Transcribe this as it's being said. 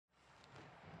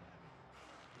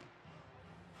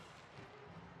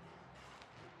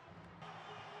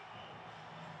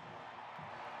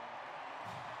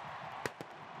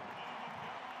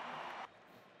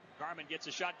Garmin gets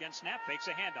a shotgun snap, fakes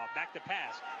a handoff, back to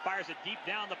pass, fires it deep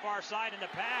down the far side, and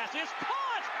the pass is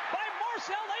caught by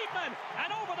Marcel Aitman.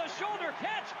 An over-the-shoulder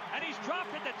catch, and he's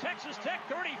dropped at the Texas Tech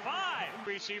 35.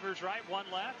 Receivers right, one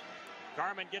left.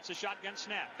 Garmin gets a shotgun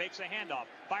snap, fakes a handoff,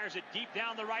 fires it deep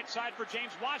down the right side for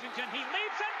James Washington. He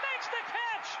leaps and makes the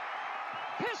catch!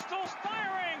 Pistols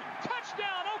firing!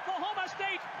 Touchdown, Oklahoma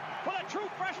State for the true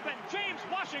freshman, James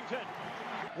Washington.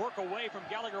 Work away from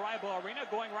Gallagher-Iba Arena,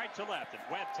 going right to left. And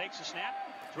Webb takes a snap,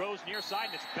 throws near side,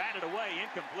 and it's batted away,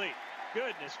 incomplete.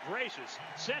 Goodness gracious.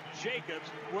 Seth Jacobs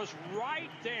was right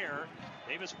there.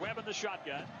 Davis Webb in the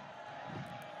shotgun.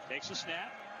 Takes a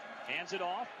snap, hands it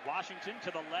off. Washington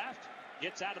to the left.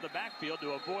 Gets out of the backfield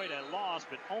to avoid a loss,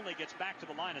 but only gets back to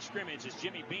the line of scrimmage as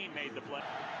Jimmy Bean made the play.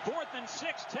 4th and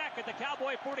 6, Tech at the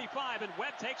Cowboy 45, and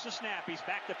Webb takes a snap. He's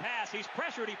back to pass. He's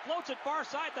pressured. He floats it far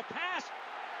side. The pass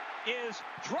is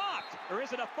dropped. Or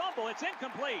is it a fumble? It's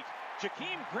incomplete.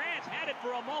 Jakeem Grant had it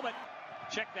for a moment.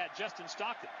 Check that, Justin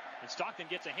Stockton. And Stockton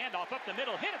gets a handoff up the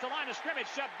middle, hit at the line of scrimmage,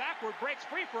 shoved backward, breaks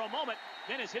free for a moment,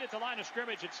 then is hit at the line of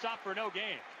scrimmage and stopped for no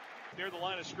gain. Near the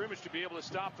line of scrimmage to be able to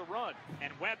stop the run.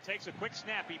 And Webb takes a quick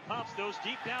snap. He pumps those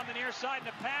deep down the near side, and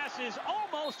the pass is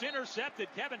almost intercepted.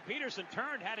 Kevin Peterson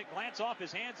turned, had it glance off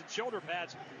his hands and shoulder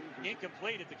pads.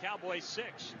 Incomplete at the Cowboys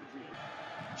 6.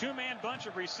 Two-man bunch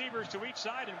of receivers to each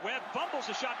side, and Webb fumbles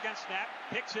the shotgun snap,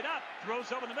 picks it up,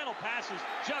 throws over the middle, passes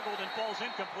juggled and falls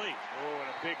incomplete. Oh, and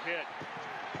a big hit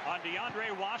on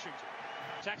DeAndre Washington.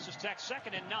 Texas Tech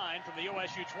 2nd and 9 from the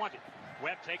OSU 20.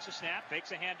 Webb takes a snap,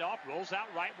 fakes a handoff, rolls out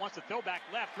right, wants to throw back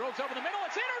left, throws over the middle.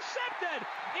 It's intercepted!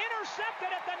 Intercepted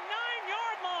at the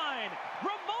 9-yard line.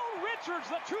 Ramon Richards,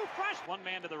 the true freshman. One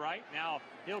man to the right. Now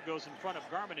Hill goes in front of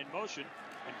Garmin in motion,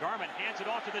 and Garmin hands it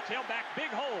off to the tailback.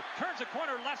 Big hole. Turns a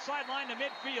corner left sideline to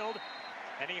midfield,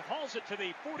 and he hauls it to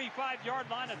the 45-yard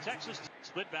line of Texas.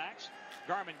 Split backs.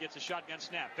 Garmin gets a shotgun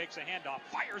snap, fakes a handoff,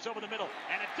 fires over the middle,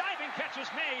 and a diving catch is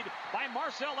made by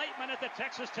Marcel Aitman at the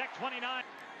Texas Tech 29.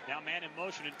 Now man in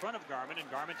motion in front of Garmin, and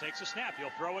Garmin takes a snap.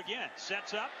 He'll throw again.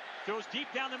 Sets up, throws deep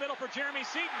down the middle for Jeremy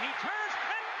Seaton. He turns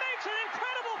and makes an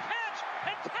incredible catch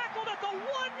and tackled at the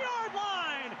 1-yard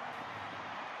line.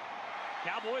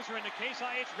 Cowboys are in the Case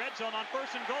IH red zone on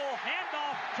 1st and goal.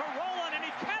 Handoff to Rowland, and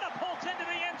he catapults into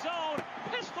the end zone.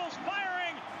 Pistols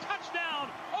firing. Touchdown,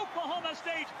 Oklahoma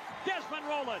State. Desmond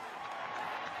Rowland.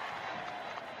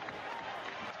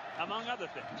 Among other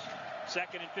things.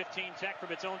 2nd and 15, Tech from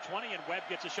its own 20, and Webb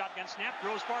gets a shotgun snap,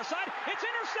 throws far side. It's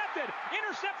intercepted!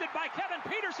 Intercepted by Kevin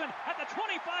Peterson at the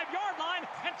 25-yard line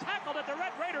and tackled at the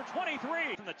Red Raider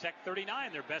 23. From the Tech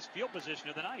 39, their best field position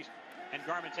of the night. And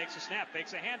Garmin takes a snap,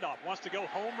 fakes a handoff, wants to go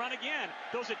home run again,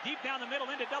 throws it deep down the middle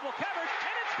into double coverage,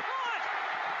 and it's caught!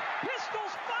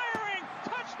 Pistols firing!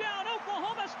 Touchdown,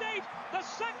 Oklahoma State! The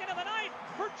 2nd of the night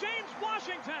for James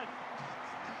Washington.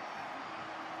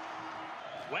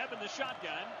 Webb in the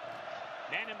shotgun.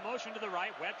 Man in motion to the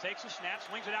right. Webb takes a snap,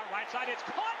 swings it out right side. It's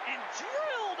caught and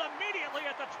drilled immediately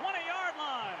at the 20-yard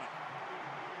line.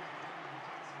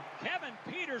 Kevin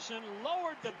Peterson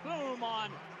lowered the boom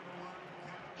on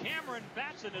Cameron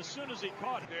Batson as soon as he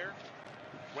caught it there.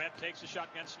 Webb takes a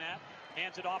shotgun snap,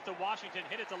 hands it off to Washington,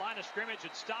 hit at the line of scrimmage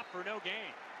and stopped for no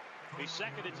gain. He's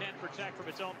 2nd and 10 for Tech from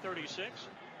its own 36.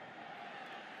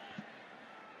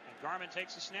 And Garmin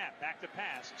takes a snap, back to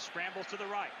pass, scrambles to the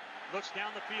right. Looks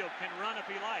down the field, can run if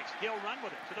he likes. He'll run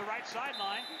with it to the right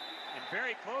sideline and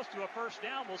very close to a first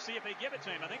down. We'll see if they give it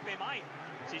to him. I think they might,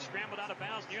 as he scrambled out of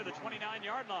bounds near the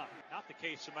 29-yard line. Not the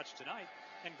case so much tonight.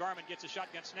 And Garmin gets a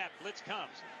shotgun snap. Blitz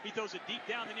comes. He throws it deep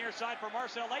down the near side for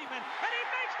Marcel Aitman, and he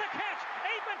makes the catch.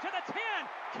 Aitman to the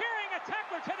 10, carrying a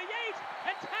tackler to the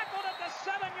 8, and tackled at the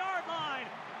 7-yard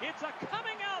line. It's a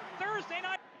coming out Thursday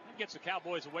night. Gets the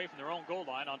Cowboys away from their own goal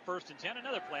line on 1st and 10.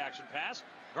 Another play action pass.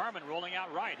 Garmin rolling out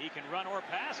right. He can run or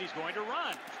pass. He's going to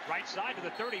run. Right side to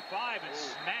the 35 and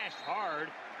smashed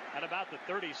hard at about the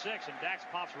 36. And Dax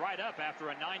pops right up after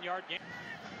a 9-yard gain.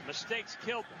 Mistakes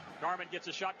killed them. Garmin gets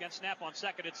a shotgun snap on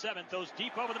 2nd and 7. Throws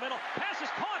deep over the middle. Pass is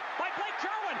caught by Blake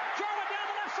Jarwin. Jarwin down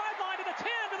the left sideline to the 10,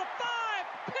 to the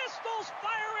 5. Pistols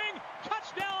firing.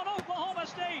 Touchdown, Oklahoma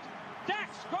State.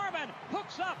 Dax Garmin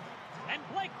hooks up. And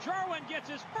Blake Jarwin gets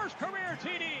his first career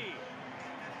TD.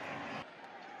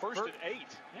 First and 8.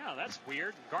 Yeah, that's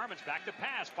weird. Garmin's back to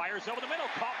pass. Fires over the middle.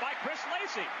 Caught by Chris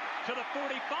Lacey to the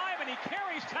 45, and he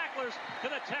carries tacklers to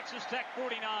the Texas Tech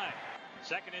 49.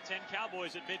 2nd and 10,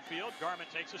 Cowboys at midfield. Garmin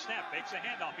takes a snap, fakes a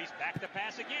handoff. He's back to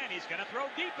pass again. He's going to throw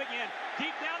deep again.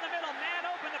 Deep down the middle. Man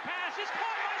open. The pass is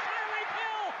caught by Tyreek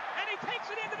Hill, and he takes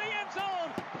it into the end zone.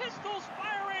 Pistols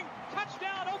firing.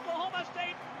 Touchdown, Oklahoma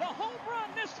State. The home run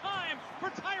this time for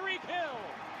Tyreek Hill.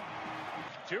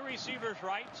 Two receivers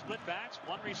right, split backs,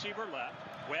 one receiver left.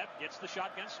 Webb gets the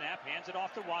shotgun snap, hands it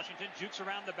off to Washington, jukes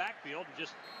around the backfield, and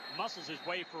just muscles his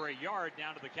way for a yard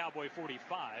down to the Cowboy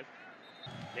 45.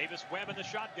 Davis Webb in the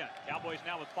shotgun. Cowboys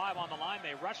now with 5 on the line.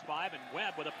 They rush 5, and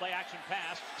Webb with a play-action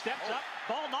pass. Steps up,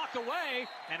 ball knocked away,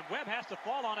 and Webb has to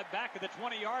fall on it back at the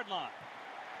 20-yard line.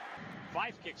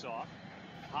 Fife kicks off.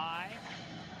 High,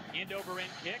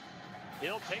 end-over-end kick.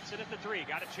 Hill takes it at the 3,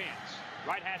 got a chance.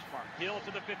 Right hash mark, Hill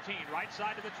to the 15, right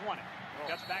side to the 20.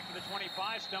 Cuts back to the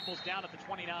 25, stumbles down at the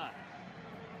 29.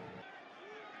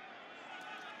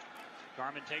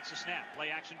 Garmin takes a snap,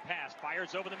 play-action pass,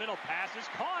 fires over the middle, pass is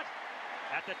caught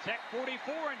at the Tech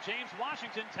 44, and James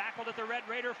Washington tackled at the Red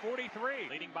Raider 43.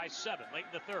 Leading by 7 late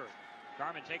in the third.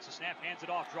 Garmin takes a snap, hands it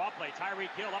off, draw play, Tyreek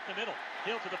Hill up the middle.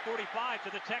 Hill to the 45, to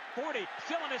the Tech 40,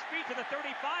 still on his feet to the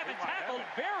 35, and tackled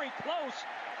very close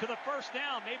to the first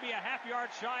down, maybe a half-yard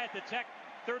shy at the Tech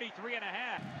 33 and a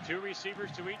half. Two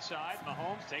receivers to each side.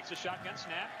 Mahomes takes a shotgun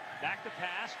snap, back to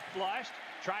pass, flushed,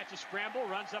 tries to scramble,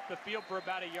 runs up the field for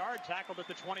about a yard, tackled at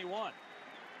the 21.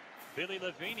 Billy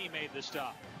Lavini made the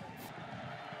stop.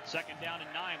 Second down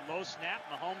and 9, low snap,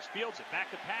 Mahomes fields it,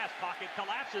 back to pass, pocket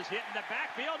collapses, hit in the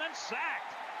backfield, and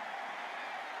sacked.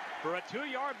 For a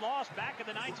 2-yard loss back at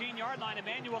the 19-yard line,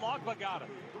 Emmanuel Ogba got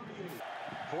him.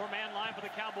 4-man line for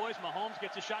the Cowboys. Mahomes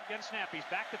gets a shotgun snap. He's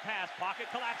back to pass. Pocket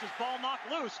collapses. Ball knocked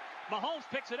loose. Mahomes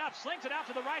picks it up, slings it out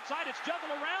to the right side. It's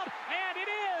juggled around, and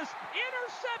it is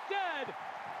intercepted.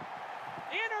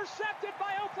 Intercepted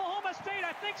by Oklahoma State.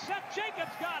 I think Seth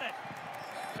Jacobs got it.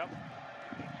 Yep.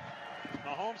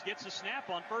 Mahomes gets a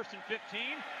snap on 1st and 15.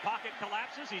 Pocket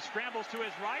collapses. He scrambles to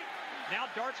his right.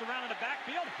 Now darts around in the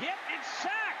backfield. Hit and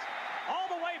sacked all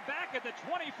the way back at the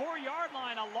 24-yard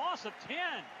line. A loss of 10.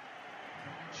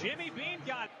 Jimmy Bean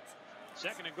got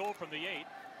 2nd and goal from the 8.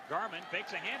 Garmin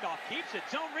fakes a handoff, keeps it,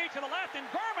 zone read to the left, and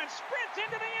Garmin sprints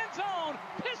into the end zone.